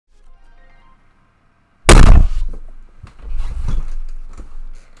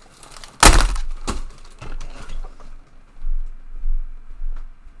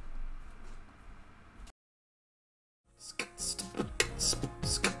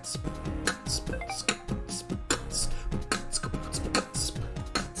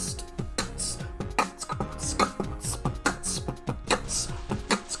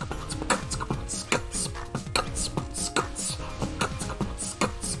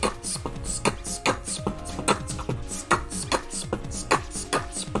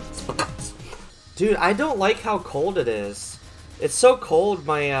Dude, I don't like how cold it is. It's so cold,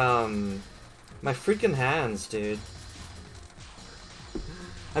 my freaking hands, dude.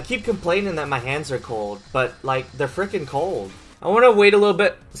 I keep complaining that my hands are cold, but, like, they're freaking cold. I want to wait a little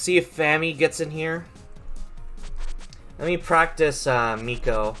bit, see if Fami gets in here. Let me practice,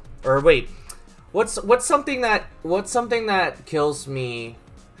 Miko. Or, wait. What's something that kills me?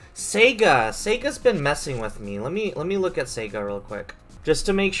 Sega! Sega's been messing with me. Let me look at Sega real quick. Just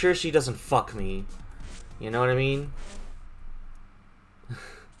to make sure she doesn't fuck me. You know what I mean?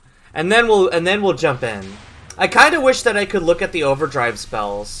 and then we'll jump in. I kind of wish that I could look at the overdrive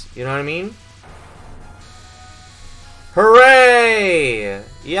spells. You know what I mean? Hooray!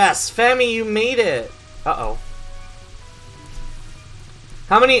 Yes, Fami, you made it. Uh-oh.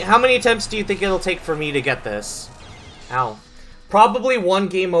 How many attempts do you think it'll take for me to get this? Ow. Probably 1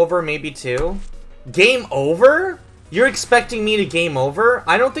 game over, maybe 2. Game over? You're expecting me to game over?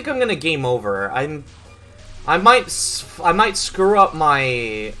 I don't think I'm gonna game over. I might screw up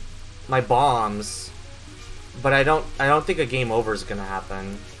my bombs, but I don't think a game over is gonna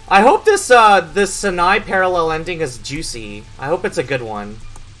happen. I hope this Sanae parallel ending is juicy. I hope it's a good one.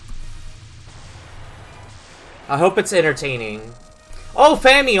 I hope it's entertaining. Oh,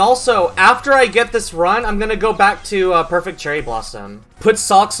 Fami, also, after I get this run, I'm gonna go back to Perfect Cherry Blossom. Put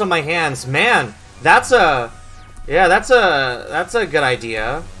socks on my hands. Man, that's a good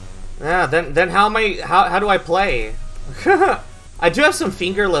idea. Yeah, then how do I play? I do have some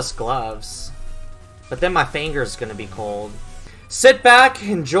fingerless gloves, but then my finger's gonna be cold. Sit back,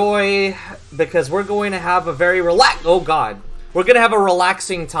 enjoy, because we're going to have a very oh god. We're gonna have a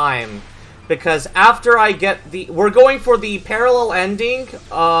relaxing time. Because after I get we're going for the parallel ending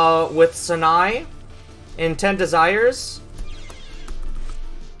with Sanae in 10 Desires.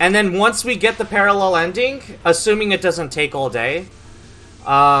 And then once we get the parallel ending, assuming it doesn't take all day,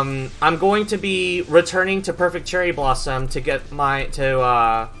 I'm going to be returning to Perfect Cherry Blossom to get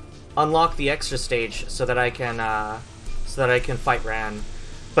unlock the extra stage so that I can fight Ran.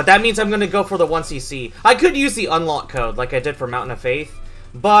 But that means I'm going to go for the 1cc. I could use the unlock code like I did for Mountain of Faith,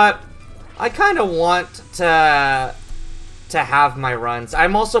 but I kind of want to have my runs.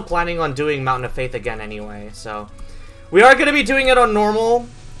 I'm also planning on doing Mountain of Faith again anyway, so we are going to be doing it on normal,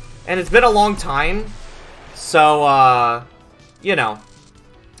 and it's been a long time, so you know,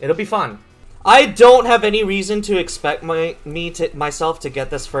 it'll be fun. I don't have any reason to expect myself to get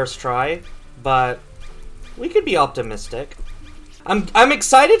this first try, but we could be optimistic. I'm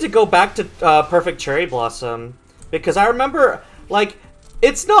excited to go back to Perfect Cherry Blossom because I remember, like,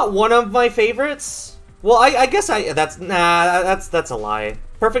 it's not one of my favorites. Well, I guess that's a lie.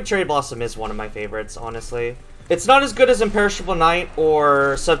 Perfect Cherry Blossom is one of my favorites, honestly. It's not as good as Imperishable Night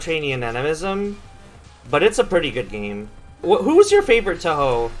or Subterranean Animism, but it's a pretty good game. Who was your favorite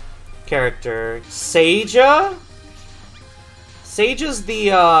Touhou character? Seija? Seija's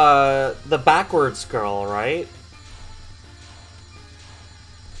the backwards girl, right?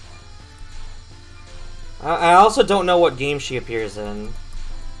 I also don't know what game she appears in.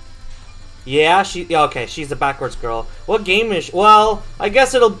 Yeah, okay, she's the backwards girl. What game is she? Well, I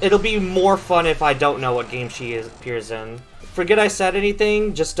guess it'll be more fun if I don't know what game she appears in. Forget I said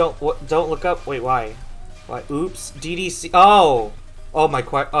anything. Just don't look up. Wait, why? Why? Oops. DDC. Oh,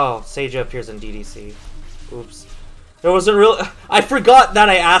 Seija appears in DDC. Oops. There wasn't real. I forgot that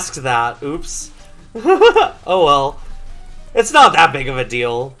I asked that. Oops. Oh well. It's not that big of a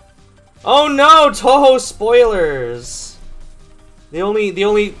deal. Oh no, Touhou spoilers. The only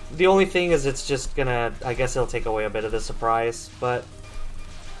thing is it's just gonna, I guess it'll take away a bit of the surprise, but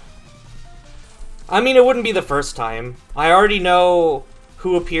I mean, it wouldn't be the first time. I already know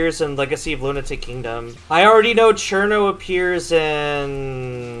who appears in Legacy of Lunatic Kingdom. I already know Cherno appears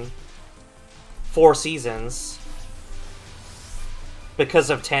in 4 Seasons because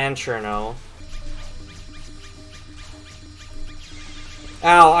of Tan Cherno.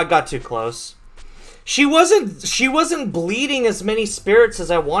 Ow, I got too close. She wasn't bleeding as many spirits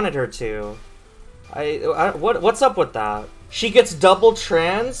as I wanted her to. What's up with that? She gets double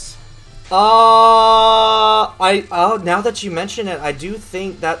trans? Now that you mention it, I do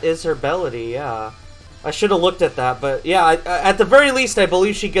think that is her ability, yeah. I should have looked at that, but yeah, at the very least, I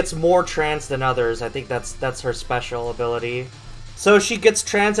believe she gets more trans than others. I think that's her special ability. So she gets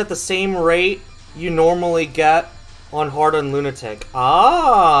trans at the same rate you normally get on Hard on Lunatic.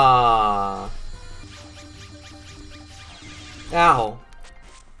 Ah! Ow.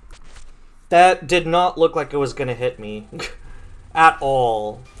 That did not look like it was gonna hit me. At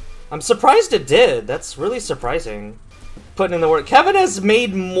all. I'm surprised it did. That's really surprising. Putting in the work. Kevin has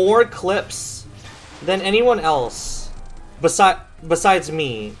made more clips than anyone else. Besides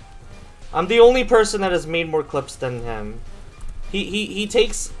me. I'm the only person that has made more clips than him. He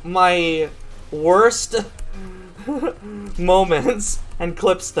takes my worst moments and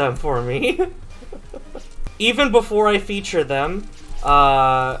clips them for me. Even before I feature them,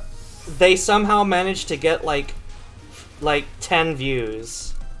 they somehow manage to get like 10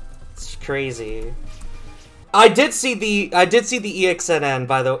 views. It's crazy. I did see the EXNN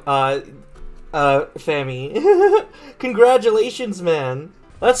by the Fami. Congratulations, man.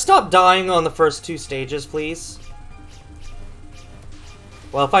 Let's stop dying on the first 2 stages, please.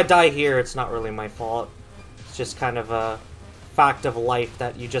 Well, if I die here, it's not really my fault. It's just kind of a fact of life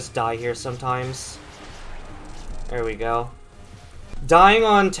that you just die here sometimes. There we go. Dying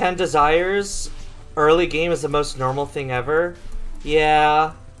on 10 desires early game is the most normal thing ever.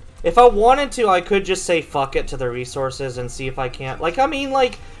 Yeah. If I wanted to, I could just say fuck it to the resources and see if I can't. Like, I mean,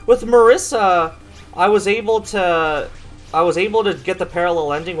 like, with Marissa, I was able to get the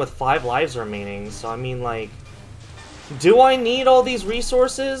parallel ending with 5 lives remaining. So, I mean, like, do I need all these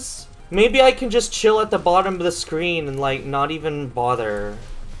resources? Maybe I can just chill at the bottom of the screen and, like, not even bother.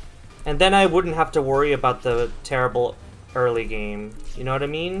 And then I wouldn't have to worry about the terrible early game. You know what I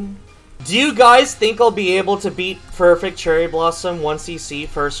mean? Do you guys think I'll be able to beat Perfect Cherry Blossom 1cc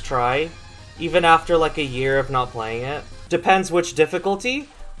first try? Even after, like, a year of not playing it? Depends which difficulty.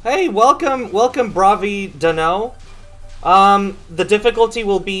 Hey, welcome Bravi Dano. The difficulty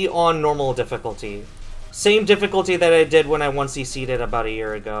will be on normal difficulty. Same difficulty that I did when I 1cc'd it about a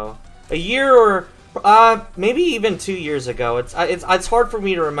year ago. A year or, maybe even 2 years ago. It's hard for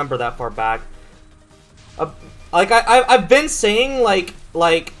me to remember that far back. Like, I've been saying,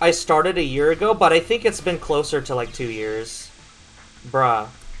 like I started a year ago, but I think it's been closer to, like, 2 years. Bruh.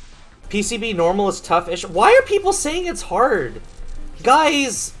 PCB normal is tough-ish. Why are people saying it's hard?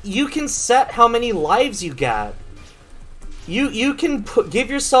 Guys, you can set how many lives you get. You can give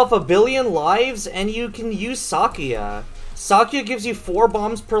yourself 1 billion lives, and you can use Sakuya. Sakuya gives you 4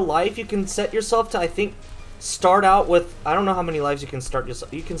 bombs per life. You can set yourself to, I think, start out with... I don't know how many lives you can start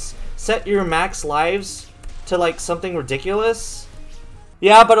yourself. You can set your max lives to, like, something ridiculous.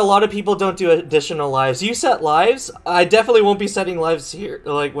 Yeah, but a lot of people don't do additional lives. You set lives? I definitely won't be setting lives here,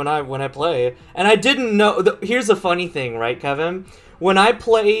 like, when I play. And I didn't know... Here's the funny thing, right, Kevin? When I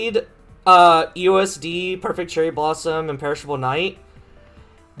played... EOSD, Perfect Cherry Blossom, and Perishable Night.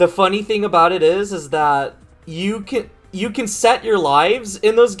 The funny thing about it is that you can set your lives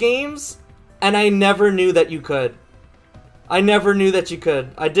in those games, and I never knew that you could. I never knew that you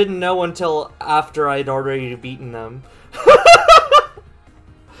could. I didn't know until after I'd already beaten them.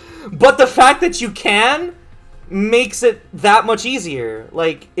 But the fact that you can makes it that much easier.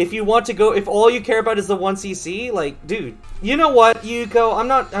 Like, if you want to go, if all you care about is the 1cc, like, dude, you know what, Yuko, I'm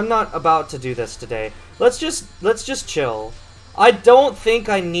not about to do this today. Let's just chill. I don't think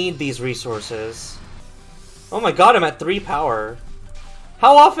I need these resources. Oh my god, I'm at 3 power.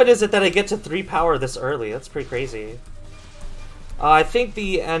 How often is it that I get to 3 power this early? That's pretty crazy. I think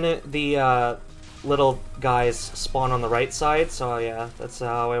the little guys spawn on the right side, so yeah, that's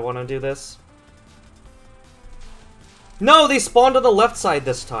how I want to do this. No, they spawned on the left side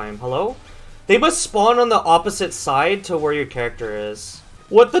this time. Hello? They must spawn on the opposite side to where your character is.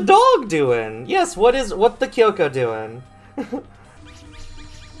 What the dog doing? Yes, what the Kyoko doing? It's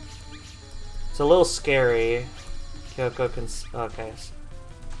a little scary. Kyoko can... Okay.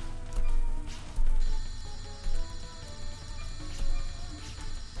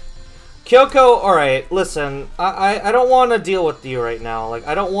 Kyoko, alright, listen, I don't want to deal with you right now. Like,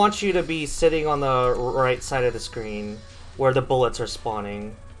 I don't want you to be sitting on the right side of the screen where the bullets are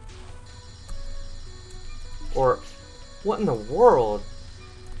spawning. Or, what in the world?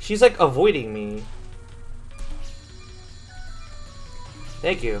 She's, like, avoiding me.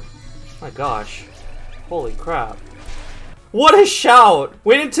 Thank you. My gosh. Holy crap. What a shout!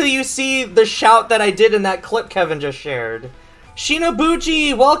 Wait until you see the shout that I did in that clip Kevin just shared.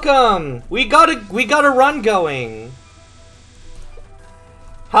 Shinobuchi, welcome! We got a run going.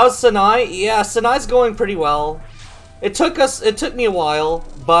 How's Sanae? Yeah, Sanae's going pretty well. It took me a while,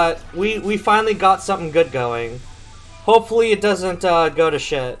 but we finally got something good going. Hopefully it doesn't go to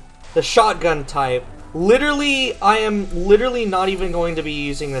shit. The shotgun type. Literally, I am literally not even going to be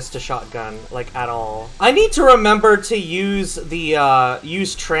using this to shotgun, like, at all. I need to remember to use the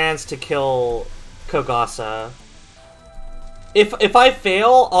use trans to kill Kogasa. If I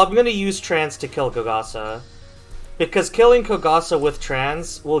fail, I'm gonna use trans to kill Kogasa. Because killing Kogasa with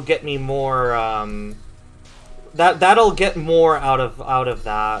trans will get me more, that'll get more out of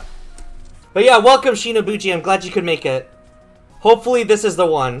that. But yeah, welcome Shinobuchi, I'm glad you could make it. Hopefully this is the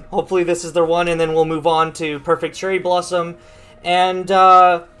one. Hopefully this is the one, and then we'll move on to Perfect Cherry Blossom. And,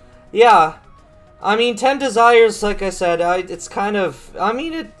 Yeah. I mean, 10 Desires, like I said, it's kind of... I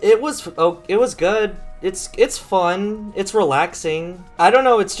mean, it was good. It's fun. It's relaxing. I don't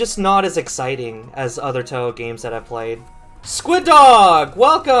know, it's just not as exciting as other Touhou games that I've played. Squid Dog!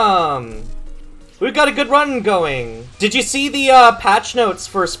 Welcome! We've got a good run going. Did you see the patch notes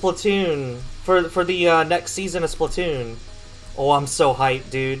for Splatoon? For the next season of Splatoon? Oh, I'm so hyped,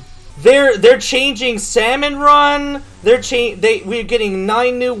 dude. They're changing Salmon Run. We're getting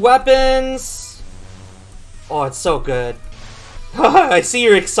 9 new weapons. Oh, it's so good. I see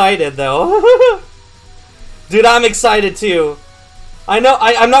you're excited though. Dude, I'm excited too. I know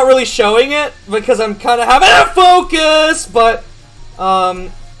I'm not really showing it because I'm kind of having a focus, but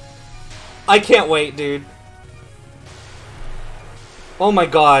I can't wait, dude. Oh my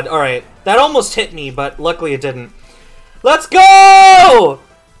god, alright. That almost hit me, but luckily it didn't. Let's go!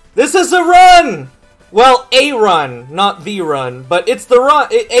 This is a run! Well, a run, not the run, but it's the run,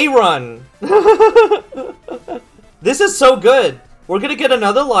 a run. This is so good. We're gonna get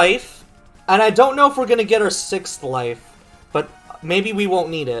another life, and I don't know if we're gonna get our 6th life, but maybe we won't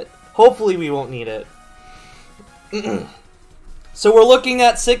need it. Hopefully we won't need it. So we're looking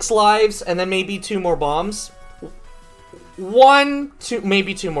at 6 lives, and then maybe 2 more bombs. 1, 2,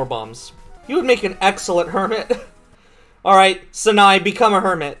 maybe 2 more bombs. You would make an excellent hermit. Alright, Sanae, become a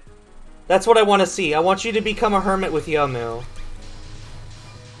hermit. That's what I want to see. I want you to become a hermit with Yomu.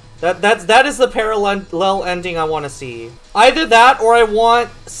 That is the parallel ending I want to see. Either that, or I want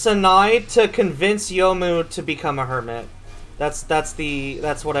Sanae to convince Yomu to become a hermit. That's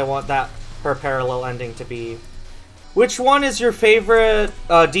what I want her parallel ending to be. Which one is your favorite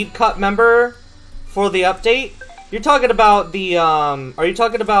Deep Cut member for the update? You're talking about the are you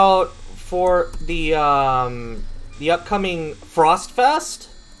talking about for the upcoming Frost Fest?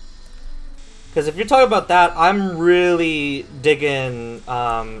 Because if you're talking about that, I'm really digging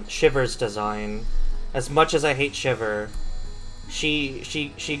Shiver's design. As much as I hate Shiver,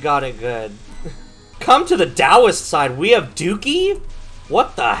 she got it good. Come to the Taoist side. We have Dookie?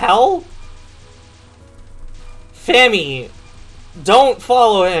 What the hell? Fammy, don't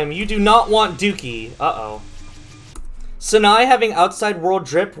follow him. You do not want Dookie. Uh-oh. Sanae having outside world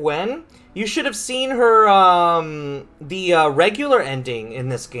drip when? You should have seen her, the regular ending in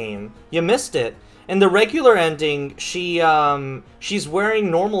this game. You missed it. In the regular ending, she's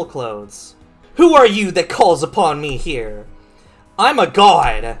wearing normal clothes. Who are you that calls upon me here? I'm a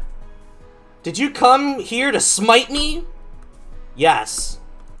god. Did you come here to smite me? Yes.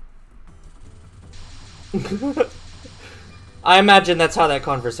 I imagine that's how that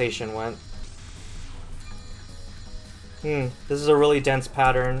conversation went. This is a really dense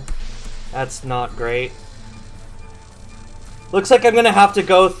pattern. That's not great. Looks like I'm gonna have to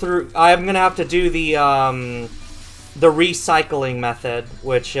go through. I'm gonna have to do the recycling method,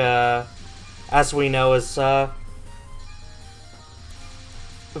 which, as we know, is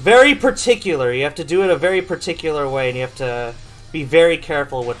very particular. You have to do it a very particular way, and you have to be very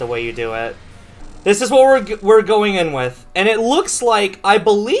careful with the way you do it. This is what we're going in with, and it looks like I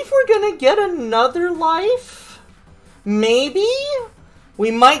believe we're gonna get another life. Maybe. We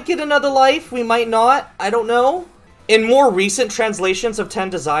might get another life, we might not, I don't know. In more recent translations of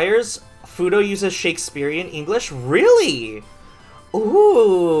 10 Desires, Fudo uses Shakespearean English. Really?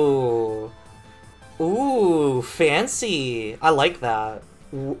 Ooh. Ooh, fancy. I like that.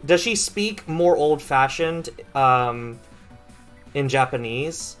 Does she speak more old-fashioned in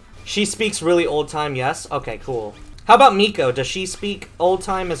Japanese? She speaks really old-time, yes? Okay, cool. How about Miko? Does she speak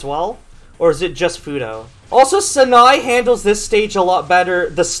old-time as well? Or is it just Fudo? Also, Sanae handles this stage a lot better.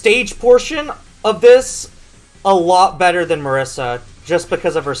 The stage portion of this a lot better than Marissa, just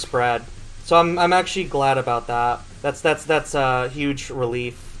because of her spread. So I'm actually glad about that. That's a huge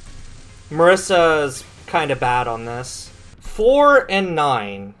relief. Marissa's kind of bad on this. 4 and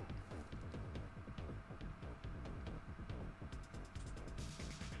 9.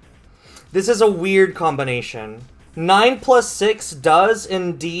 This is a weird combination. 9 plus 6 does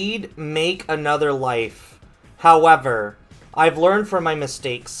indeed make another life. However, I've learned from my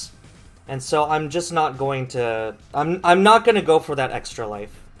mistakes, and so I'm just not going to... I'm not going to go for that extra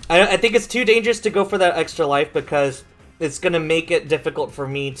life. I think it's too dangerous to go for that extra life because it's going to make it difficult for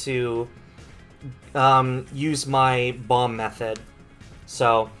me to use my bomb method.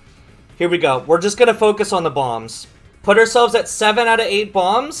 So, here we go. We're just going to focus on the bombs. Put ourselves at 7 out of 8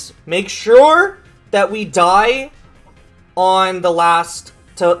 bombs. Make sure that we die on the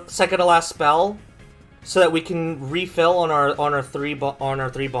second to last spell, so that we can refill on our three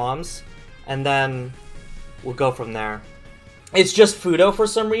bombs, and then we'll go from there. It's just Fudo for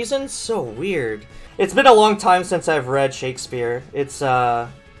some reason. So weird. It's been a long time since I've read Shakespeare. It's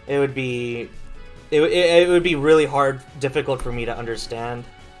it would be it would be really difficult for me to understand.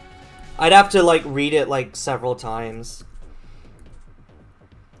 I'd have to like read it like several times.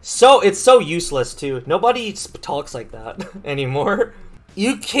 So it's so useless too. Nobody talks like that anymore.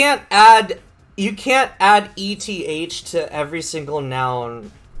 You can't add ETH to every single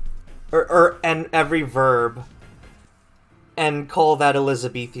noun and every verb and call that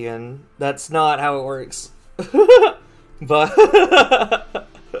Elizabethan. That's not how it works. But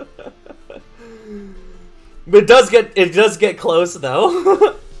it does get close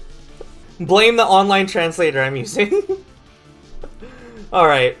though. Blame the online translator I'm using.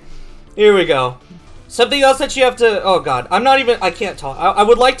 Alright, here we go. Something else that you have to... Oh god, I can't talk. I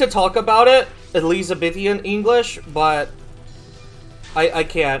would like to talk about it, Elizabethan English, but I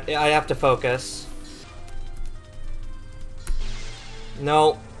can't. I have to focus.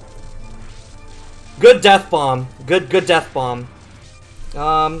 No. Good death bomb. Good death bomb.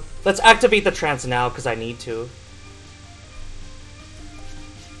 Let's activate the trance now, because I need to.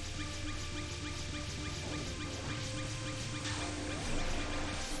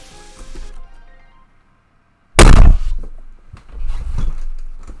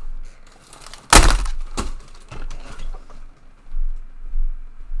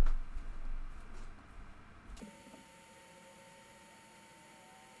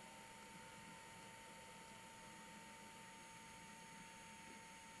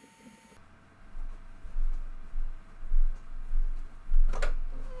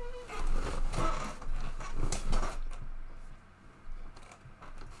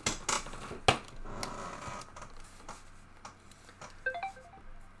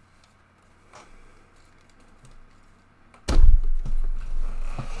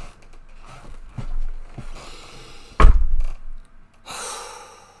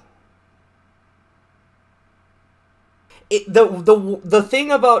 The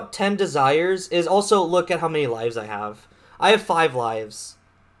thing about 10 desires is also look at how many lives I have. I have 5 lives.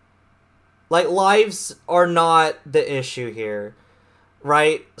 Like, lives are not the issue here,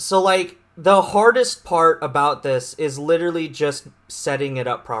 right? So, like, the hardest part about this is literally just setting it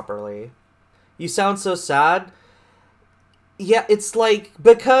up properly. You sound so sad. Yeah, it's like,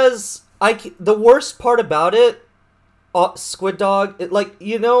 because the worst part about it, Squid Dog, like,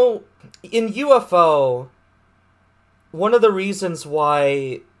 you know, in UFO... One of the reasons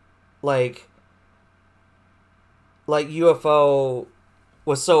why, like UFO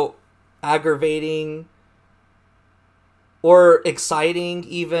was so aggravating or exciting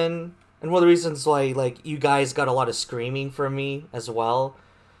even, and one of the reasons why, like, you guys got a lot of screaming from me as well,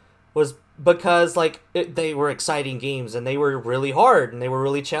 was because, like, they were exciting games, and they were really hard, and they were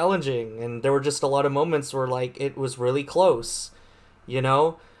really challenging, and there were just a lot of moments where, like, it was really close, you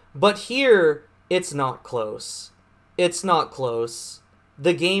know? But here, it's not close. It's not close.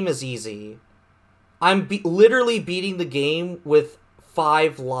 The game is easy. I'm literally beating the game with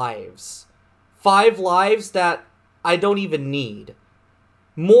 5 lives. 5 lives that I don't even need.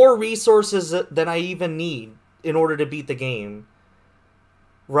 More resources than I even need in order to beat the game.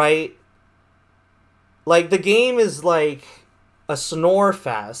 Right? Like, the game is like a snore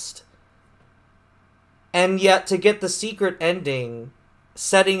fest. And yet, to get the secret ending...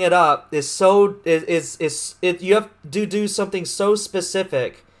 setting it up is so you have to do something so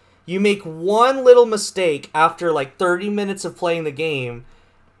specific. You make one little mistake after like 30 minutes of playing the game,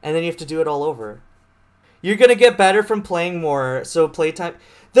 and then you have to do it all over. You're gonna get better from playing more, so playtime.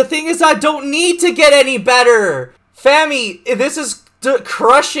 The thing is, I don't need to get any better. Fammy, this is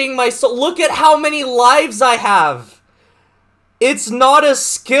crushing my soul. Look at how many lives I have. It's not a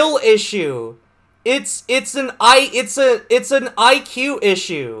skill issue. It's an IQ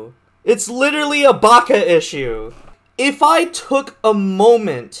issue. It's literally a baka issue. If I took a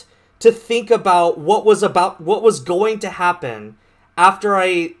moment to think about what was going to happen after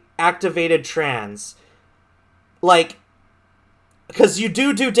I activated trance, like, because you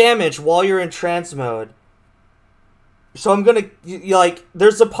do damage while you're in trance mode. So I'm gonna, like,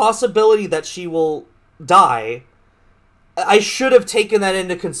 there's a possibility that she will die. I should have taken that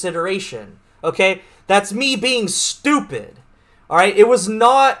into consideration. Okay? That's me being stupid. Alright? It was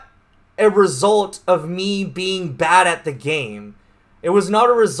not a result of me being bad at the game. It was not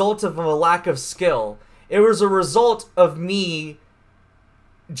a result of a lack of skill. It was a result of me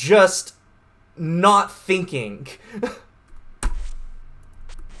just not thinking.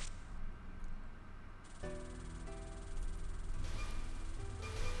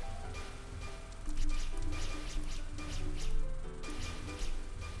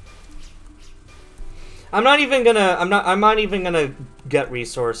 I'm not even gonna get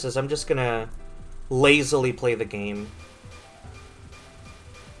resources. I'm just gonna lazily play the game.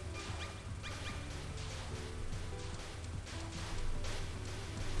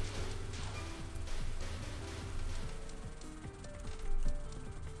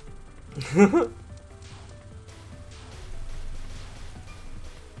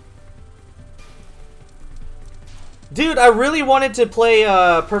 Dude, I really wanted to play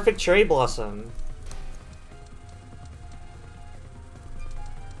Perfect Cherry Blossom.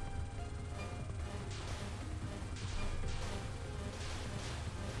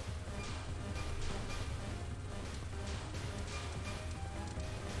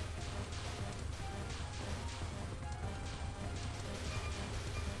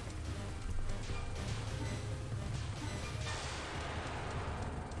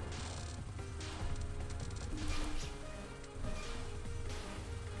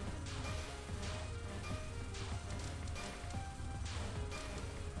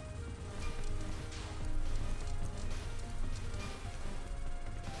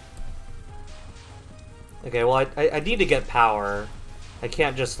 Okay, well, I need to get power. I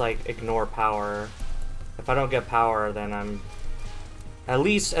can't just, like, ignore power. If I don't get power, then I'm... At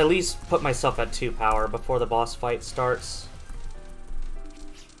least put myself at 2 power before the boss fight starts.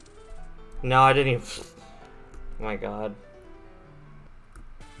 No, I didn't even... Oh my god.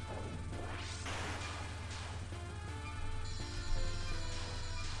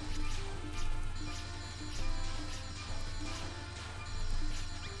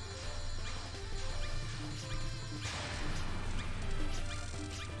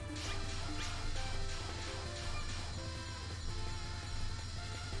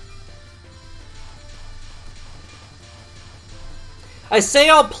 I say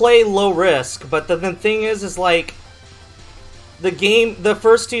I'll play low risk, but the thing is like, the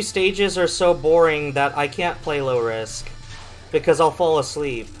first 2 stages are so boring that I can't play low risk, because I'll fall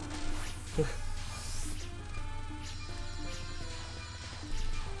asleep.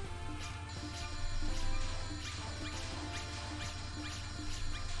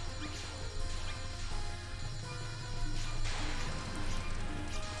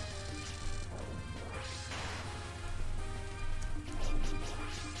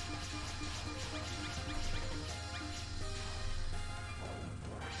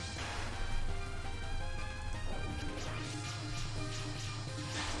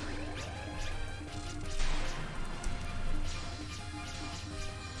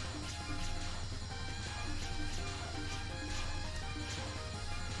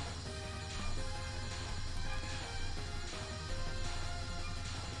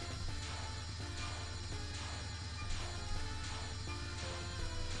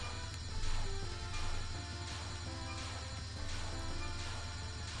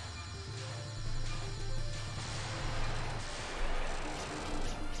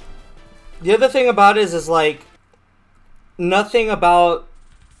 The other thing about it is like, nothing about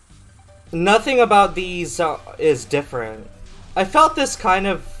these is different. I felt this kind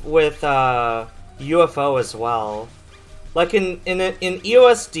of with UFO as well. Like in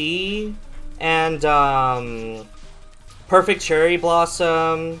EOSD and Perfect Cherry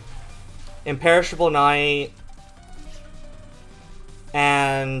Blossom, Imperishable Night,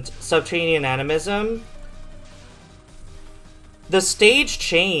 and Subterranean Animism, the stage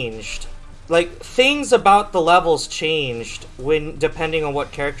changed. Like, things about the levels changed depending on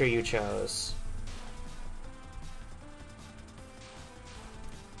what character you chose.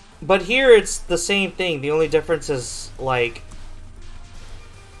 But here it's the same thing. The only difference is, like,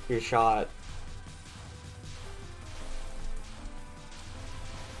 your shot.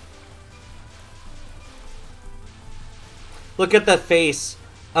 Look at that face.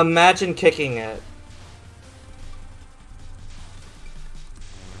 Imagine kicking it.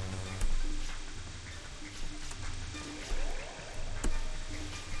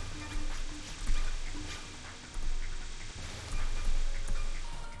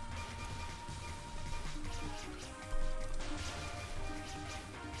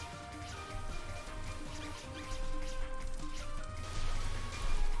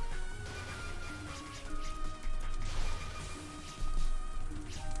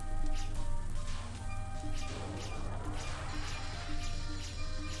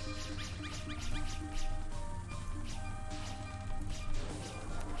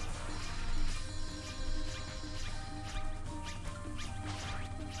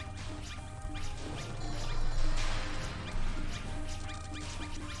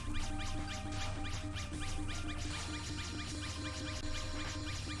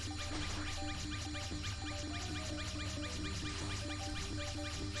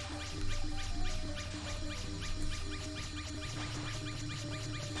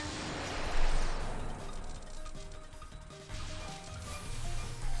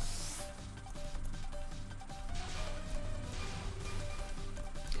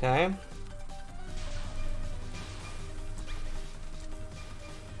 Okay.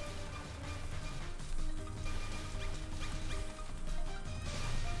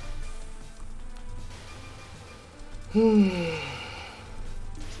 Alright.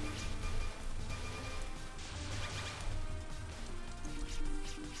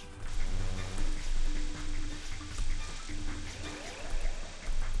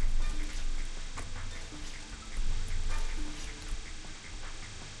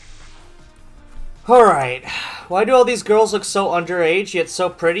 Why do all these girls look so underage yet so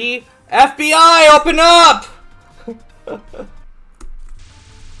pretty? FBI, open up!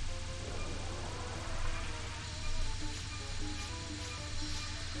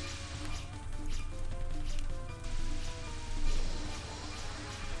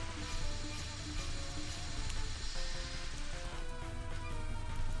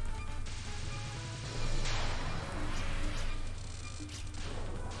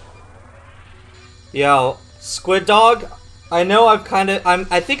 Yo, Squid Dog, I know I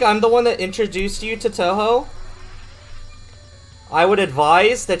think I'm the one that introduced you to Touhou. I would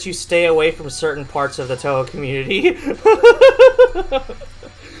advise that you stay away from certain parts of the Touhou community.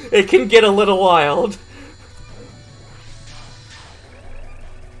 It can get a little wild.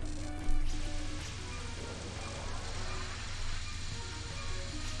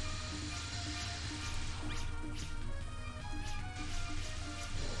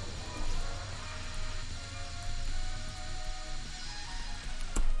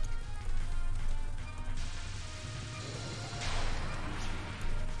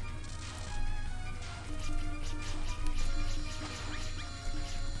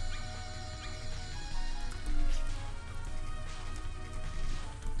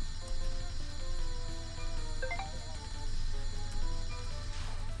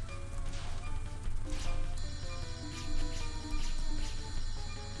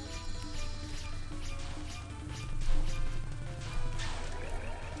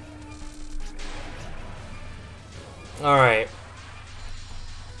 Alright.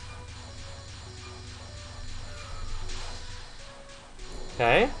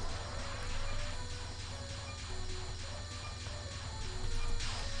 Okay.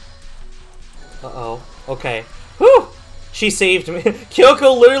 Uh-oh. Okay. Whew! She saved me.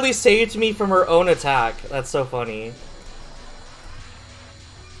 Kyoko literally saved me from her own attack. That's so funny.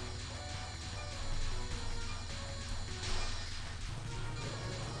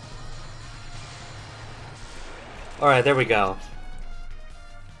 Alright, there we go.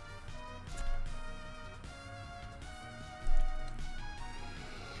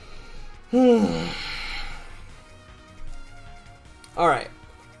 Alright.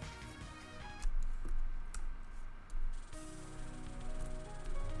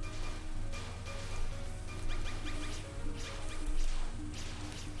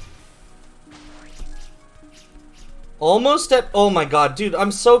 Almost at— oh my god, dude,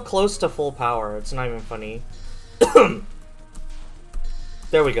 I'm so close to full power. It's not even funny.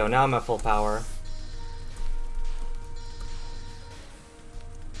 There we go, now I'm at full power.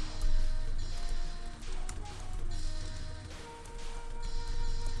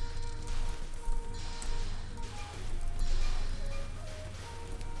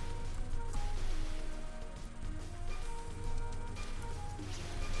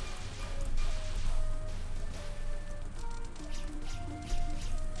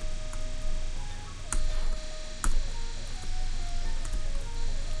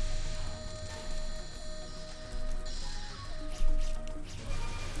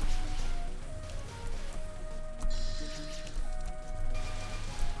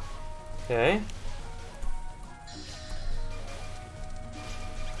 Okay.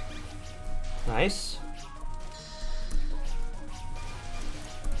 Nice.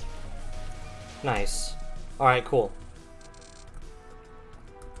 Nice. Alright, cool.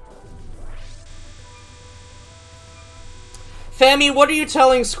 Fammy, what are you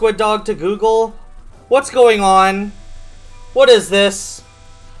telling Squid Dog to Google? What's going on? What is this?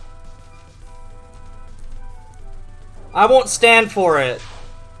 I won't stand for it.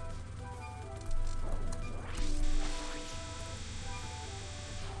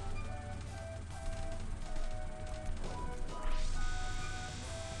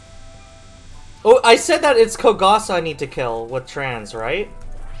 Oh, I said that it's Kogasa I need to kill with trans, right?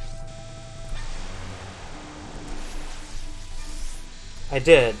 I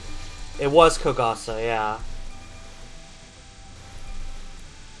did. It was Kogasa, yeah.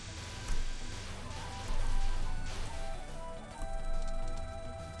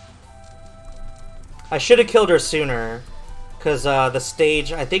 I should have killed her sooner. Because the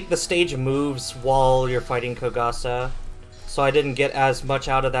stage, I think the stage moves while you're fighting Kogasa. So I didn't get as much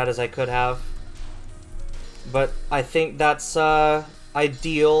out of that as I could have. But I think that's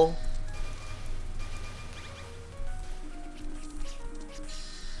ideal.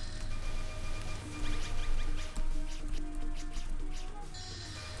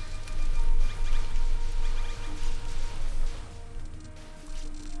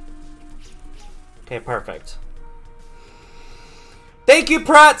 Okay, perfect. Thank you,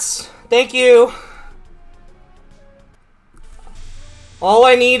 Pretz! Thank you! All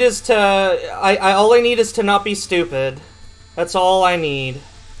I need is to... all I need is to not be stupid. That's all I need.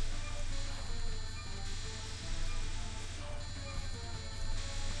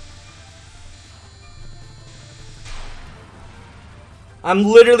 I'm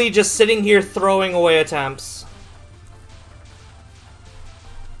literally just sitting here throwing away attempts.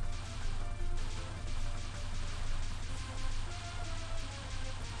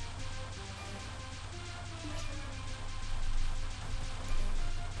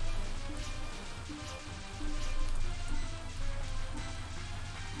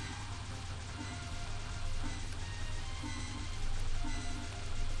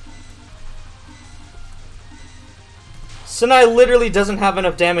 Sanae literally doesn't have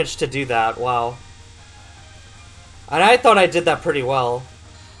enough damage to do that. Wow. And I thought I did that pretty well.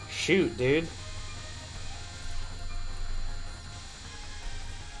 Shoot, dude.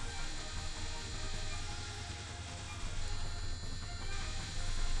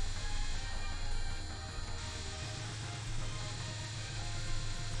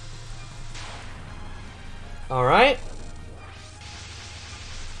 All right.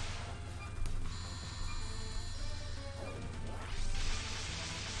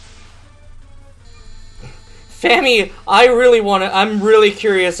 Fami, I'm really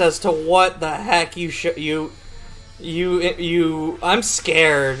curious as to what the heck I'm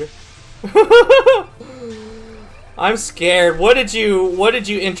scared. I'm scared. What did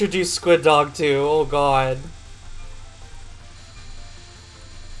you introduce Squid Dog to? Oh god.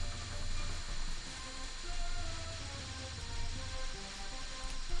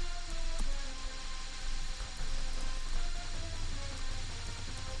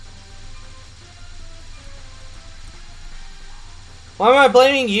 Why am I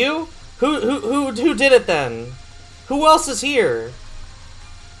blaming you? Who did it then? Who else is here?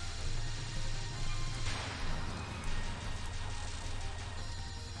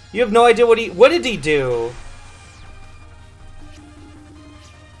 You have no idea what did he do?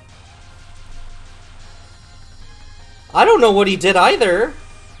 I don't know what he did either.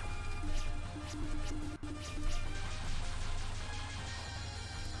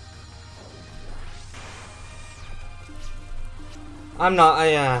 I'm not,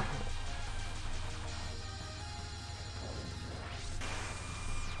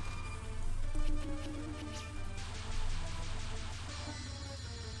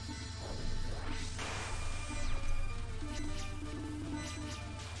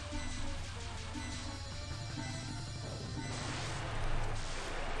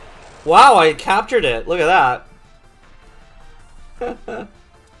 Wow, I captured it. Look at that.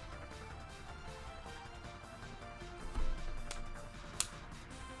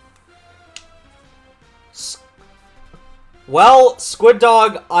 Well, Squid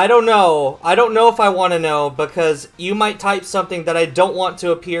Dog, I don't know. I don't know if I want to know, because you might type something that I don't want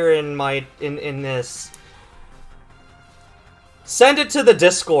to appear in my in this. Send it to the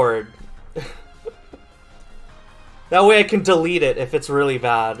Discord. That way I can delete it if it's really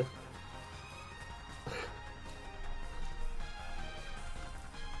bad.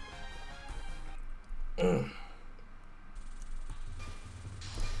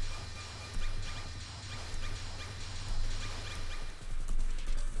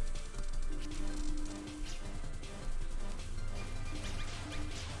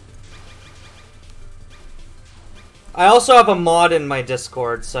 I also have a mod in my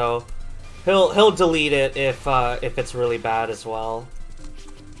Discord, so he'll delete it if it's really bad as well.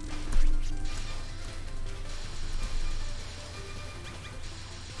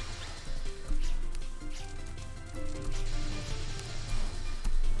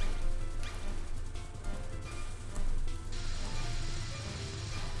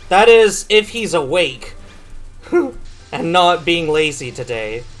 That is, if he's awake and not being lazy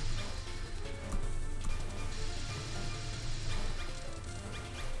today.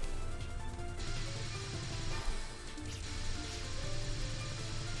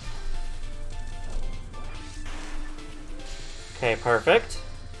 Okay, perfect.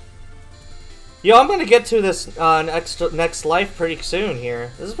 Yo, I'm gonna get to this next life pretty soon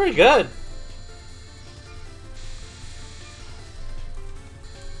here. This is pretty good.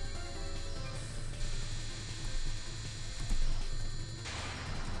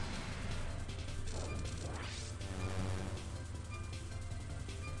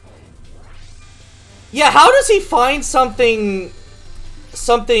 Yeah, how does he find something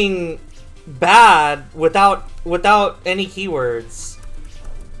bad without any keywords?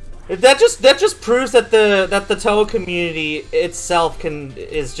 That just proves that the Touhou community itself can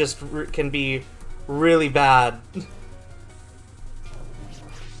be really bad.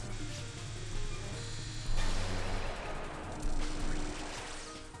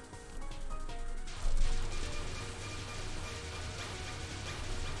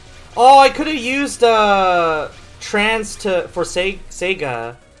 Oh, I could have used trans for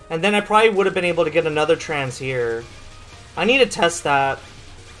Sega, and then I probably would have been able to get another trans here. I need to test that.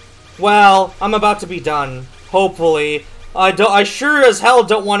 Well, I'm about to be done. Hopefully. I sure as hell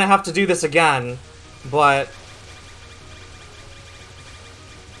don't want to have to do this again. But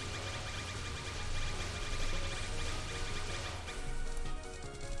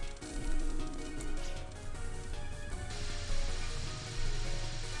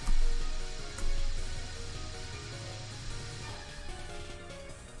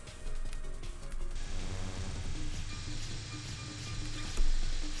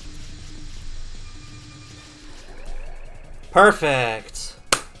perfect.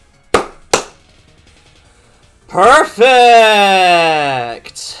 Perfect!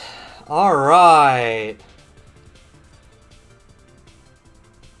 Alright.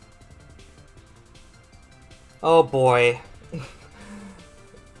 Oh boy.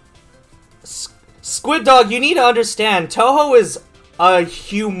 Squid Dog, you need to understand, Touhou is a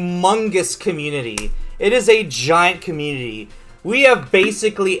humongous community. It is a giant community. We have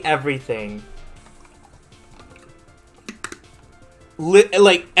basically everything.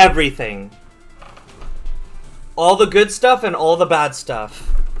 Like, everything. All the good stuff and all the bad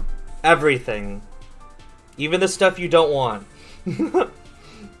stuff. Everything. Even the stuff you don't want.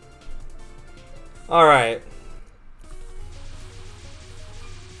 Alright.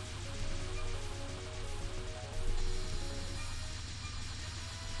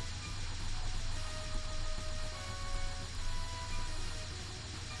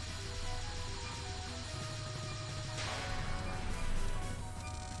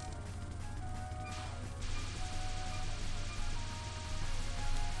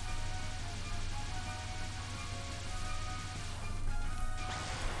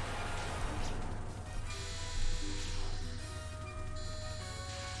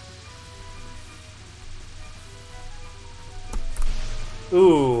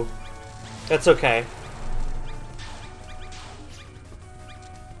 Ooh. That's okay.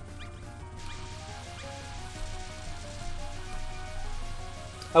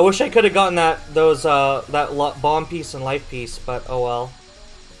 I wish I could have gotten that bomb piece and life piece, but oh well.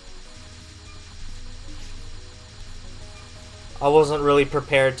 I wasn't really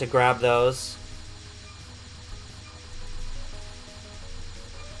prepared to grab those.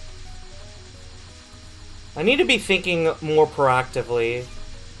 I need to be thinking more proactively.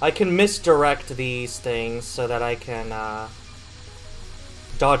 I can misdirect these things so that I can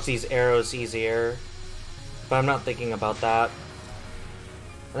dodge these arrows easier. But I'm not thinking about that.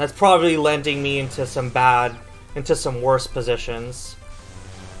 And that's probably lending me into some worse positions.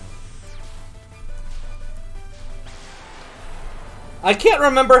 I can't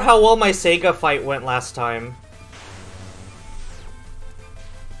remember how well my Sega fight went last time.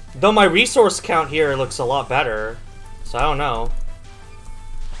 Though my resource count here looks a lot better. So I don't know.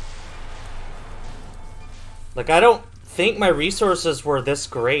 Like, I don't think my resources were this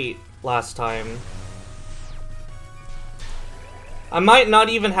great last time. I might not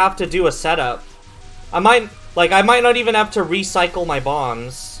even have to do a setup. I might not even have to recycle my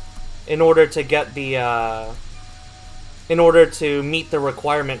bombs in order to get the, in order to meet the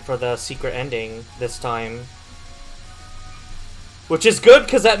requirement for the secret ending this time. Which is good,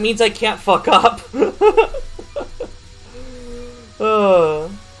 because that means I can't fuck up.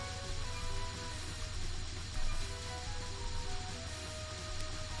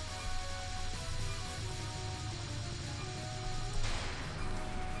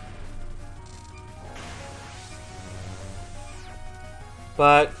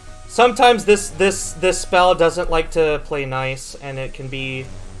 But sometimes this spell doesn't like to play nice, and it can be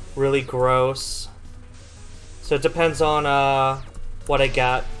really gross. So it depends on what I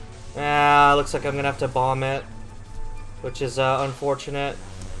get. Looks like I'm gonna have to bomb it, which is unfortunate.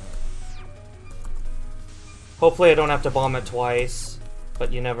 Hopefully I don't have to bomb it twice,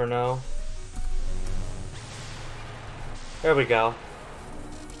 but you never know. There we go.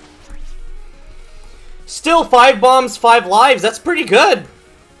 Still 5 bombs, 5 lives. That's pretty good.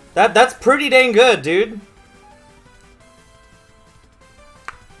 That's pretty dang good, dude.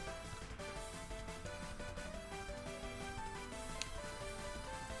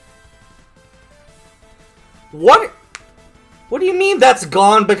 What? What do you mean that's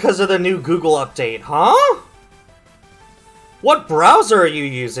gone because of the new Google update, huh? What browser are you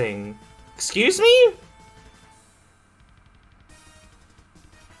using? Excuse me?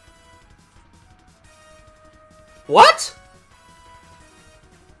 What?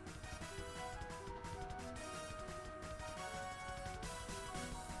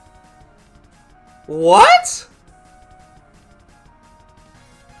 What?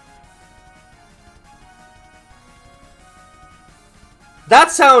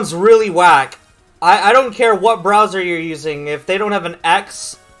 That sounds really whack. I don't care what browser you're using. If they don't have an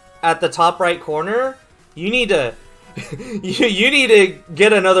X at the top right corner, you need to you need to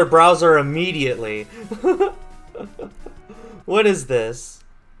get another browser immediately. What is this?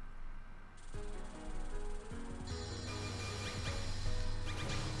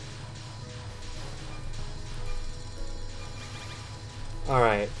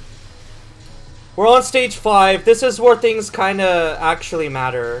 Alright. We're on stage 5. This is where things kinda actually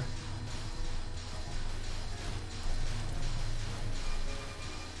matter.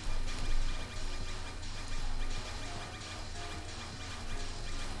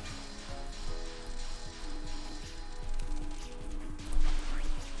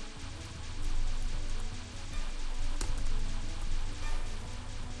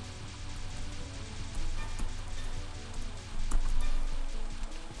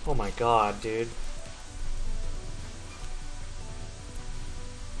 Oh my god, dude.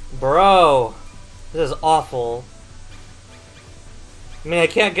 Bro, this is awful. I mean, I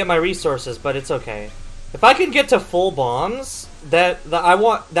can't get my resources, but it's okay. If I can get to full bombs, that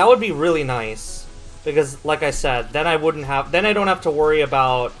would be really nice. Because, like I said, then I don't have to worry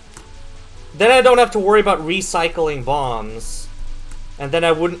about recycling bombs. And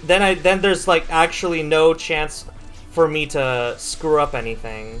then then there's like actually no chance for me to screw up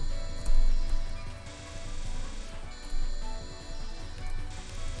anything.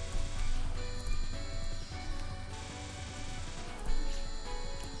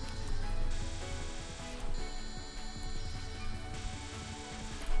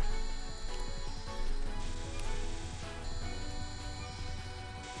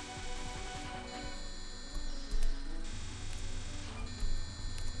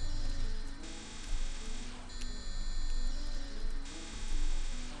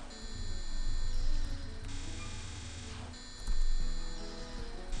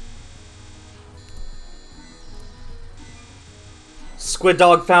 Squid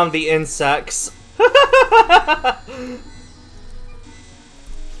Dog found the insects.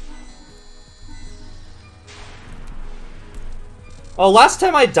 Oh, last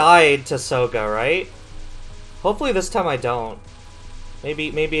time I died to Soga, right? Hopefully this time I don't. Maybe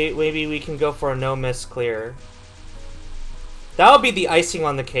we can go for a no-miss clear. That would be the icing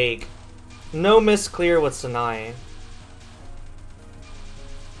on the cake. No-miss clear with Sanae.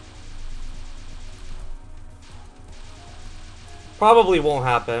 Probably won't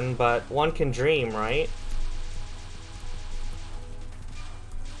happen, but one can dream, right?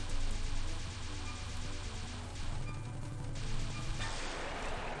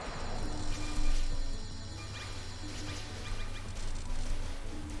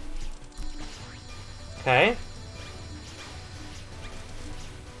 Okay.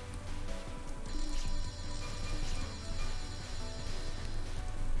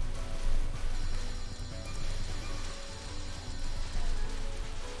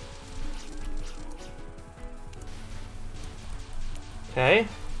 Okay.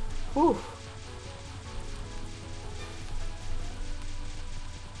 Whew.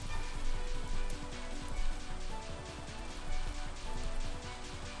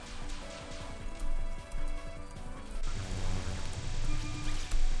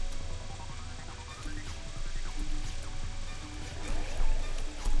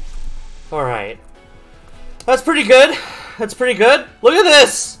 Alright. That's pretty good. That's pretty good. Look at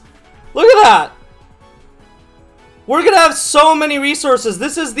this! Look at that! We're gonna have so many resources.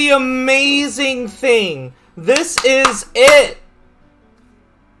 This is the amazing thing. This is it.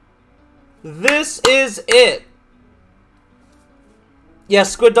 This is it. Yeah,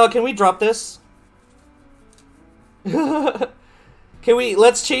 Squid Dog, can we drop this?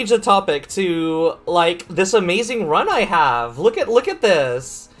 Let's change the topic to, like, this amazing run I have. Look at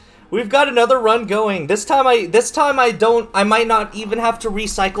this. We've got another run going. This time I might not even have to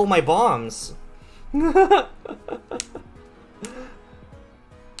recycle my bombs.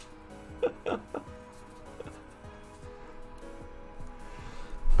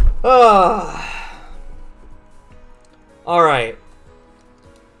 Alright.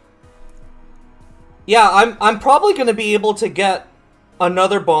 Yeah, I'm probably gonna be able to get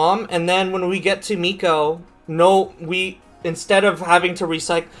another bomb, and then when we get to Miko, instead of having to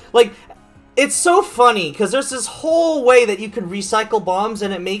recycle, like, it's so funny, because there's this whole way that you can recycle bombs,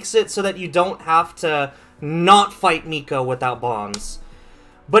 and it makes it so that you don't have to not fight Miko without bombs.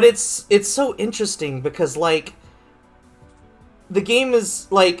 But it's so interesting, because, like, the game is,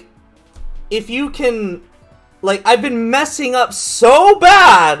 like, if you can, like, I've been messing up so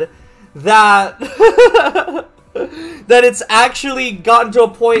bad that, that it's actually gotten to a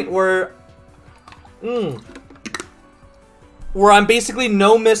point where, where I'm basically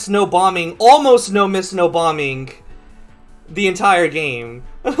no miss, no bombing, almost no miss, no bombing the entire game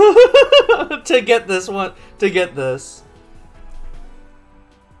to get this one, to get this.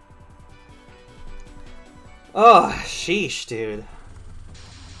 Oh, sheesh, dude.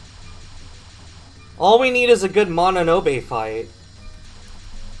 All we need is a good Mononobe fight.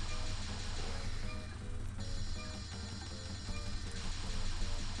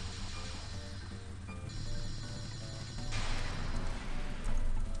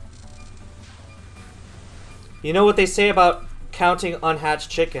 You know what they say about counting unhatched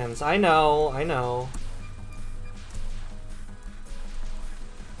chickens? I know, I know.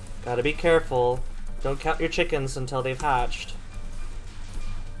 Gotta be careful. Don't count your chickens until they've hatched.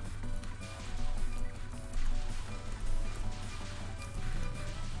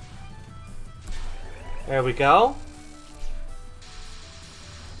 There we go.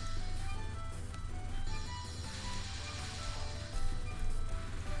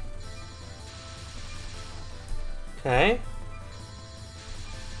 Okay.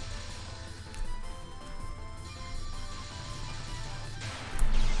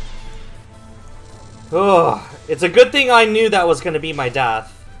 Ugh. It's a good thing I knew that was going to be my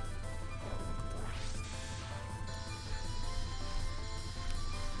death.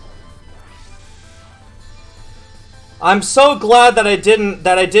 I'm so glad that I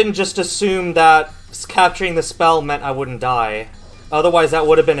didn't just assume that capturing the spell meant I wouldn't die. Otherwise that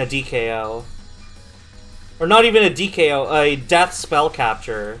would have been a DKO. Or not even a DKO, a death spell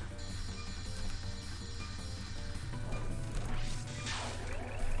capture.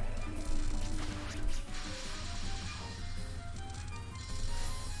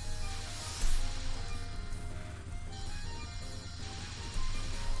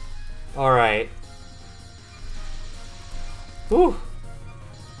 Alright. Whew.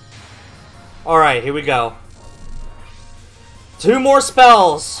 Alright, here we go. 2 more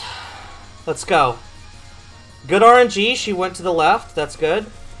spells! Let's go. Good RNG, she went to the left, that's good.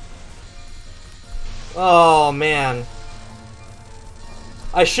 Oh, man.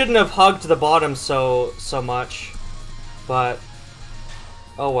 I shouldn't have hugged the bottom so much. But,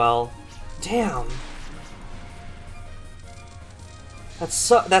 oh well. Damn.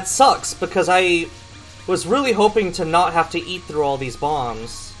 That sucks, because I was really hoping to not have to eat through all these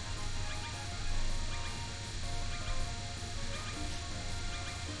bombs.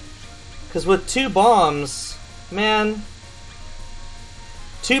 Because with 2 bombs, man,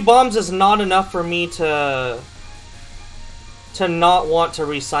 2 bombs is not enough for me to not want to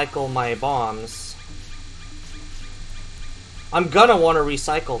recycle my bombs. I'm gonna want to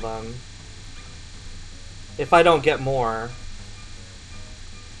recycle them if I don't get more.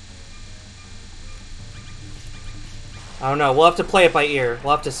 I don't know. We'll have to play it by ear.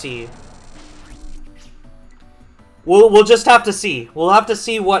 We'll have to see. We'll just have to see. We'll have to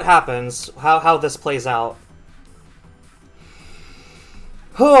see what happens. How this plays out.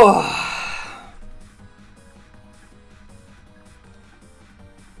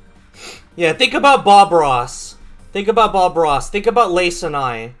 Yeah, think about Bob Ross. Think about Bob Ross. Think about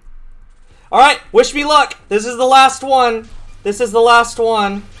Sanae. Alright, wish me luck. This is the last one. This is the last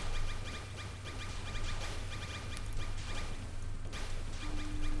one.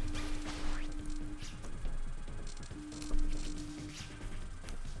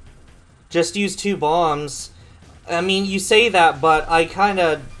 Just use 2 bombs. I mean, you say that, but I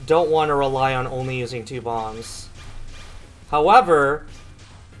kinda don't want to rely on only using 2 bombs. However,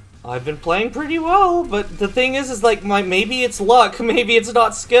 I've been playing pretty well, but the thing is like, maybe it's luck, maybe it's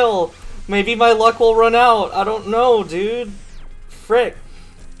not skill. Maybe my luck will run out. I don't know, dude. Frick.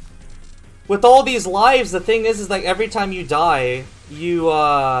 With all these lives, the thing is like, every time you die, you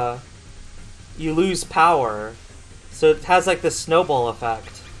lose power. So it has like this snowball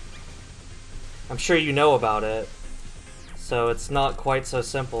effect. I'm sure you know about it. So it's not quite so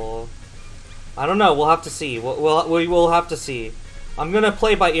simple. I don't know, we'll have to see. We will have to see. I'm gonna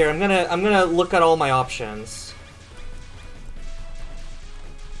play by ear. I'm gonna look at all my options.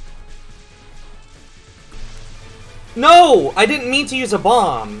 No! I didn't mean to use a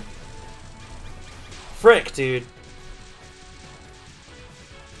bomb. Frick, dude.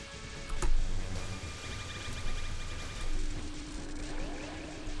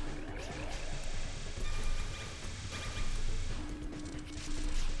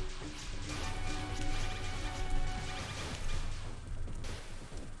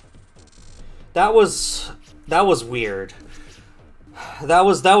 That was weird. That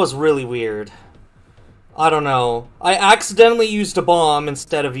was really weird. I don't know. I accidentally used a bomb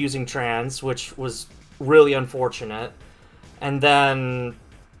instead of using trans, which was really unfortunate. And then,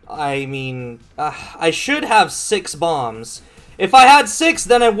 I mean, I should have 6 bombs. If I had 6,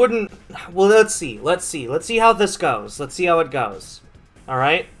 then I wouldn't... Well, let's see. Let's see how this goes. Let's see how it goes.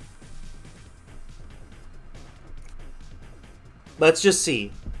 Alright? Let's just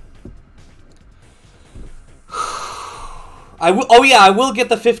see. Oh yeah, I will get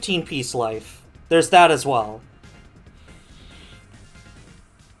the 15-piece life. There's that as well.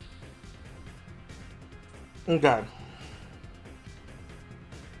 Okay.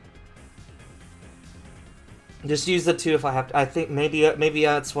 Just use the 2 if I have to. I think maybe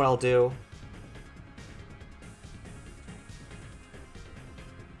that's what I'll do.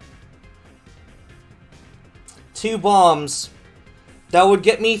 Two bombs. That would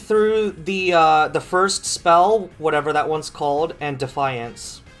get me through the first spell, whatever that one's called, and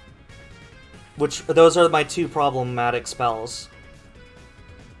Defiance. Which, those are my 2 problematic spells.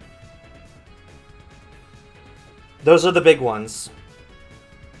 Those are the big ones.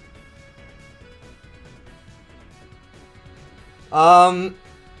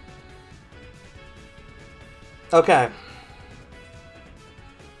 Okay.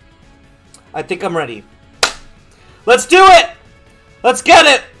 I think I'm ready. Let's do it! Let's get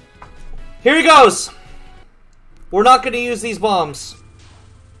it! Here he goes! We're not gonna use these bombs.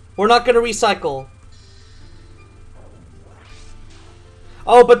 We're not gonna recycle.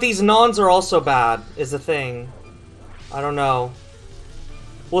 Oh, but these nons are also bad, is the thing. I don't know.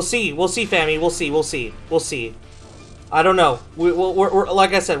 We'll see, Fammy. We'll see. I don't know. We're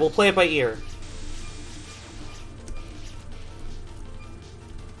like I said, we'll play it by ear.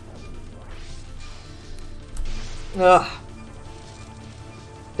 Ugh.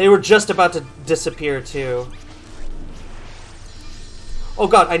 They were just about to disappear too. Oh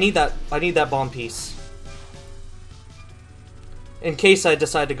god, I need that bomb piece. In case I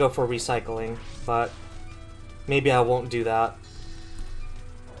decide to go for recycling, but maybe I won't do that.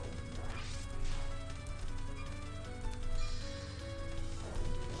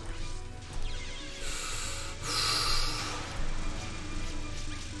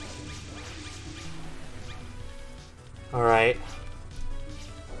 Alright.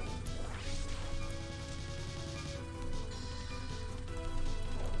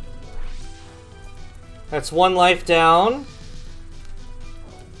 That's 1 life down.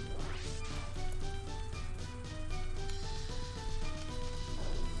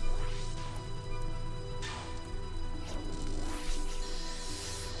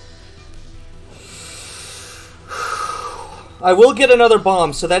 I will get another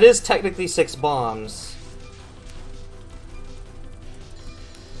bomb, so that is technically 6 bombs.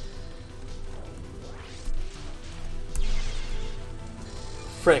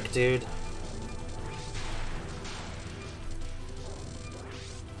 Frick, dude.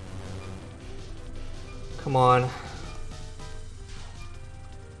 Come on.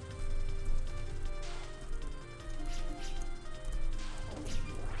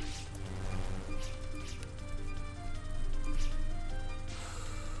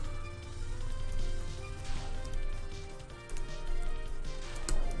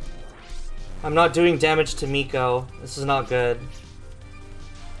 I'm not doing damage to Miko. This is not good.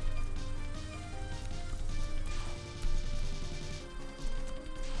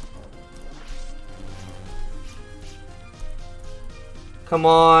 Come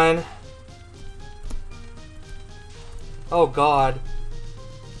on. Oh god.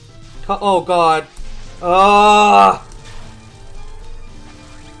 Oh god. Ah!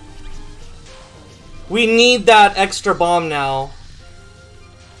 We need that extra bomb now.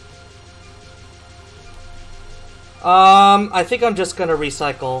 I think I'm just gonna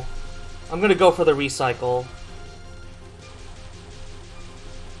recycle. I'm gonna go for the recycle.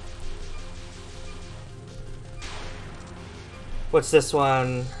 What's this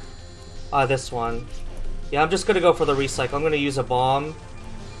one? This one. Yeah, I'm just gonna go for the recycle. I'm gonna use a bomb.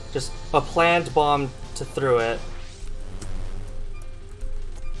 Just a planned bomb to through it.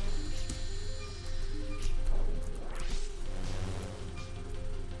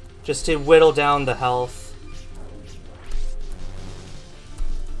 Just to whittle down the health.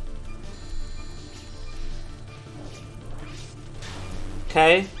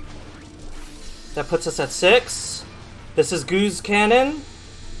 Okay. That puts us at 6. This is Goose Cannon.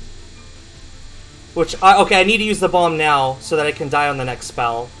 Which, okay, I need to use the bomb now so that I can die on the next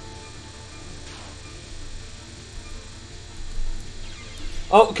spell.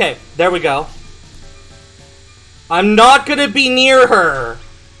 Oh, okay, there we go. I'm not gonna be near her.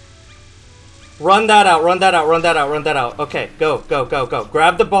 Run that out, run that out, run that out, run that out. Okay, go, go, go, go.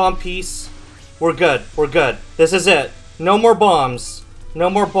 Grab the bomb piece. We're good, we're good. This is it. No more bombs. No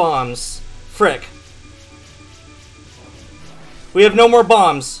more bombs. Frick. We have no more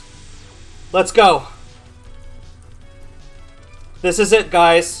bombs. Let's go. This is it,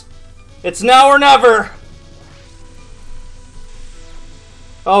 guys. It's now or never.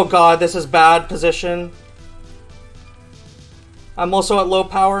 Oh god, this is bad position. I'm also at low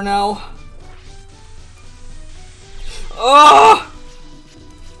power now. Oh!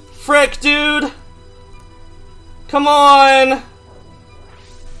 Frick, dude! Come on!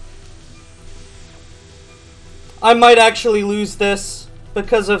 I might actually lose this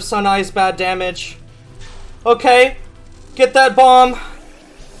because of Sanae's bad damage. Okay, get that bomb.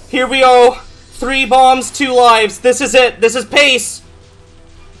 Here we go. 3 bombs, 2 lives. This is it. This is pace.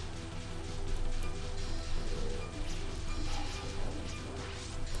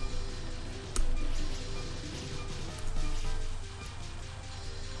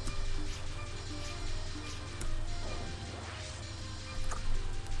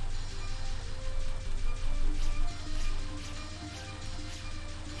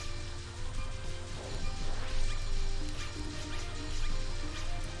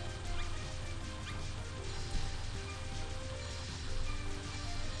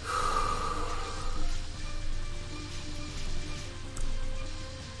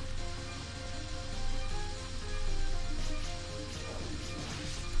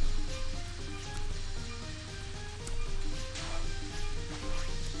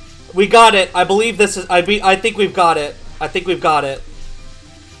 We got it. I believe this is... I think we've got it. I think we've got it.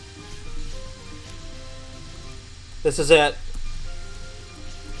 This is it.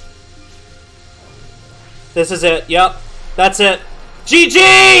 This is it. Yep. That's it.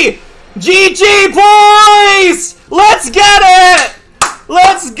 GG! GG, boys! Let's get it!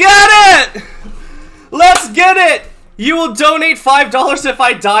 Let's get it! Let's get it! You will donate $5 if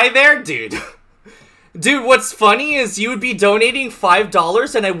I die there? Dude. Dude, what's funny is you would be donating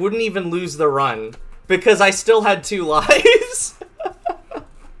 $5 and I wouldn't even lose the run. Because I still had 2 lives.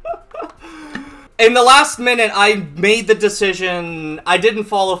 In the last minute, I made the decision... I didn't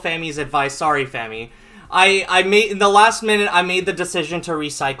follow Fami's advice. Sorry, Fami. In the last minute, I made the decision to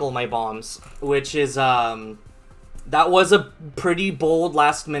recycle my bombs. Which is, that was a pretty bold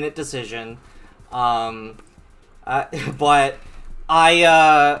last minute decision. But...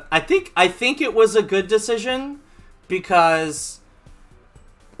 I think it was a good decision because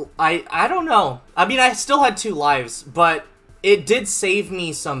I don't know. I mean, I still had 2 lives, but it did save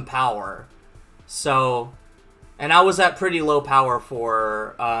me some power. So, and I was at pretty low power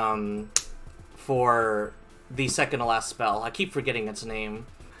for the second to last spell. I keep forgetting its name.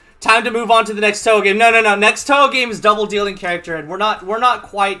 Time to move on to the next Touhou game. No. Next Touhou game is double dealing character, and we're not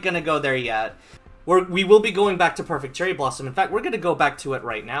quite gonna go there yet. We will be going back to Perfect Cherry Blossom. In fact, we're going to go back to it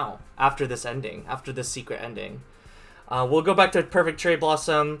right now, after this ending, after this secret ending. We'll go back to Perfect Cherry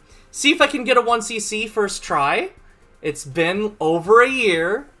Blossom, see if I can get a 1cc first try. It's been over a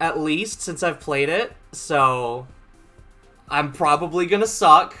year, at least, since I've played it, so I'm probably going to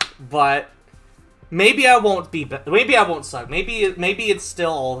suck, but maybe I won't suck. Maybe it's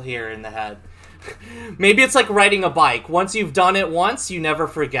still all here in the head. Maybe it's like riding a bike. Once you've done it once, you never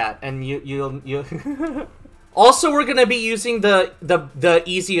forget, and you. Also, we're gonna be using the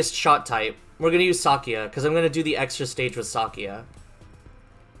easiest shot type. We're gonna use Sakia because I'm gonna do the extra stage with Sakia.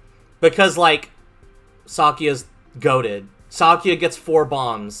 Because like, Sakia's goated. Sakia gets 4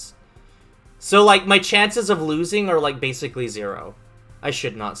 bombs, so like my chances of losing are like basically 0. I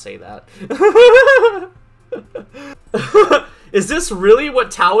should not say that. Is this really what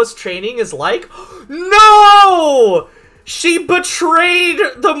Taoist training is like? No! She betrayed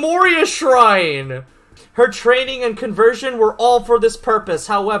the Moria Shrine! Her training and conversion were all for this purpose.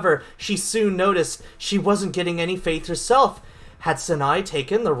 However, she soon noticed she wasn't getting any faith herself. Had Sanae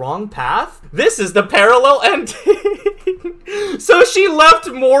taken the wrong path? This is the parallel ending! So she left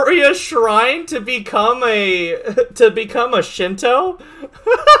Moria Shrine to become a Shinto?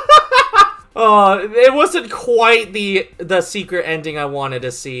 Oh, it wasn't quite the secret ending I wanted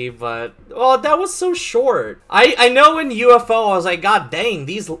to see, but oh, that was so short. I know in UFO I was like, god dang,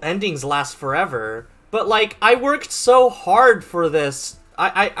 these endings last forever. But like, I worked so hard for this.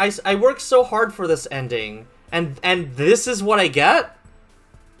 I worked so hard for this ending, and this is what I get?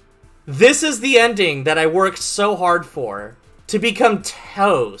 This is the ending that I worked so hard for. To become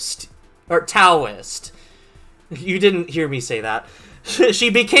Taoist. You didn't hear me say that. She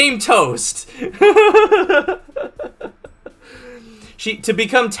became toast. To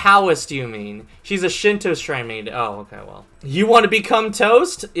become Taoist, you mean? She's a Shinto shrine maid. Oh, okay, well. You want to become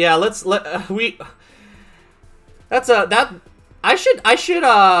toast? Yeah, that's what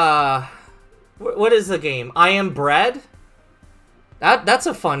is the game? I Am Bread? That's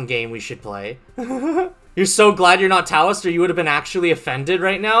a fun game we should play. You're so glad you're not Taoist, or you would have been actually offended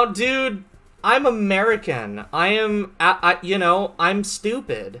right now? Dude, I'm American. You know, I'm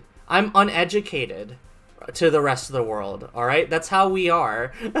stupid. I'm uneducated to the rest of the world, alright? That's how we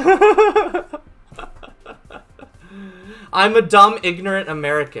are. I'm a dumb, ignorant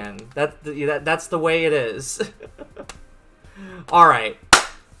American. That's the way it is. Alright.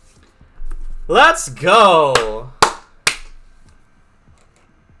 Let's go!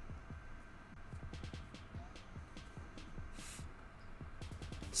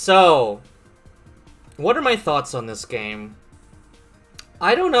 So, what are my thoughts on this game?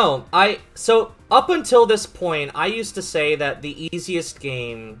 I don't know. So, up until this point, I used to say that the easiest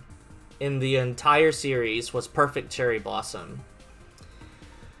game in the entire series was Perfect Cherry Blossom.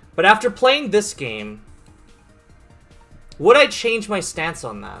 But after playing this game, would I change my stance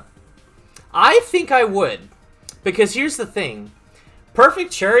on that? I think I would. Because here's the thing.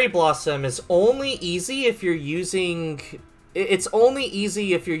 Perfect Cherry Blossom is only easy if you're using... It's only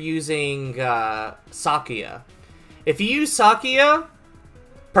easy if you're using Sakuya. If you use Sakuya,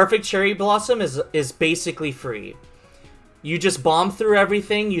 Perfect Cherry Blossom is basically free. You just bomb through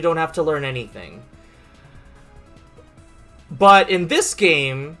everything, you don't have to learn anything. But in this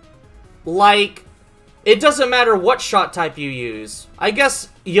game, like, it doesn't matter what shot type you use. I guess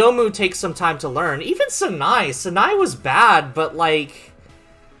Yomu takes some time to learn. Even Sanae. Sanae was bad, but like...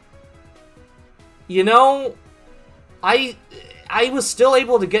 You know... I was still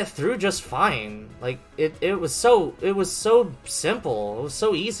able to get through just fine. Like, it was so simple. It was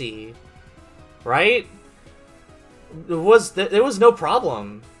so easy. Right? There was no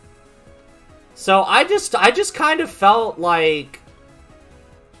problem. So I just kind of felt like,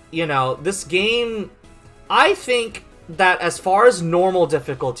 you know, this game, I think that as far as normal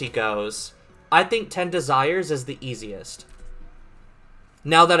difficulty goes, I think 10 Desires is the easiest.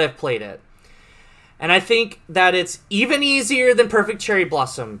 Now that I've played it. And I think that it's even easier than Perfect Cherry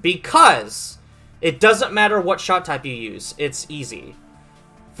Blossom because it doesn't matter what shot type you use. It's easy.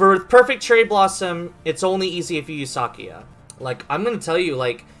 For Perfect Cherry Blossom, it's only easy if you use Sakuya. Like, I'm gonna tell you,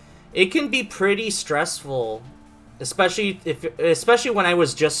 like, it can be pretty stressful, especially when I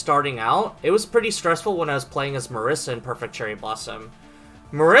was just starting out. It was pretty stressful when I was playing as Marissa in Perfect Cherry Blossom.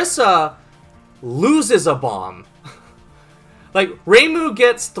 Marissa loses a bomb. Like, Reimu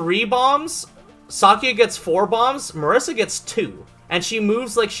gets 3 bombs, Sakuya gets 4 bombs, Marissa gets 2. And she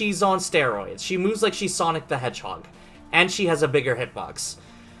moves like she's on steroids. She moves like she's Sonic the Hedgehog. And she has a bigger hitbox.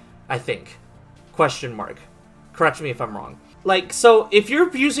 I think. Question mark. Correct me if I'm wrong. Like, so, if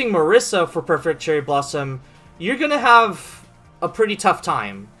you're using Marissa for Perfect Cherry Blossom, you're gonna have a pretty tough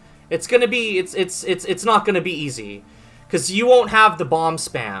time. It's gonna be, it's not gonna be easy. Because you won't have the bomb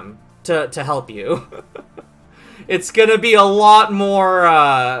spam to help you. It's gonna be a lot more,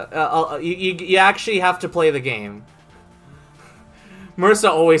 you actually have to play the game. Marissa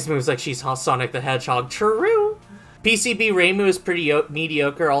always moves like she's Sonic the Hedgehog. True! PCB Reimu is pretty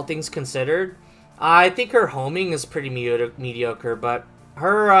mediocre, all things considered. I think her homing is pretty mediocre, but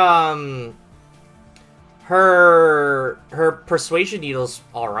her persuasion needle's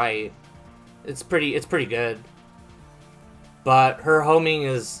alright. It's pretty good. But her homing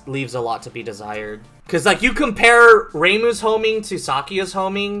leaves a lot to be desired. Cause like you compare Reimu's homing to Sakuya's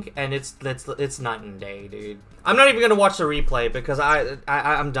homing, and it's night and day, dude. I'm not even gonna watch the replay because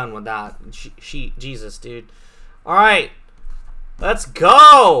I'm done with that. Jesus, dude. All right, let's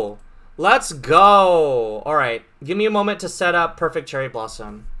go. Let's go. All right, give me a moment to set up Perfect Cherry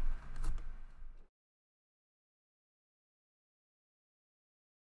Blossom.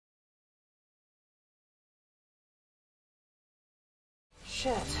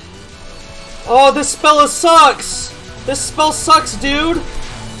 Shit. Oh, this spell sucks! This spell sucks, dude!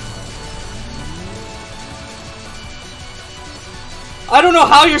 I don't know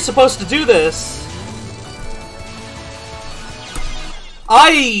how you're supposed to do this.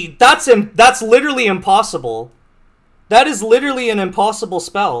 That's literally impossible. That is literally an impossible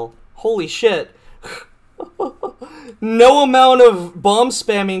spell. Holy shit. No amount of bomb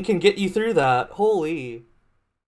spamming can get you through that. Holy.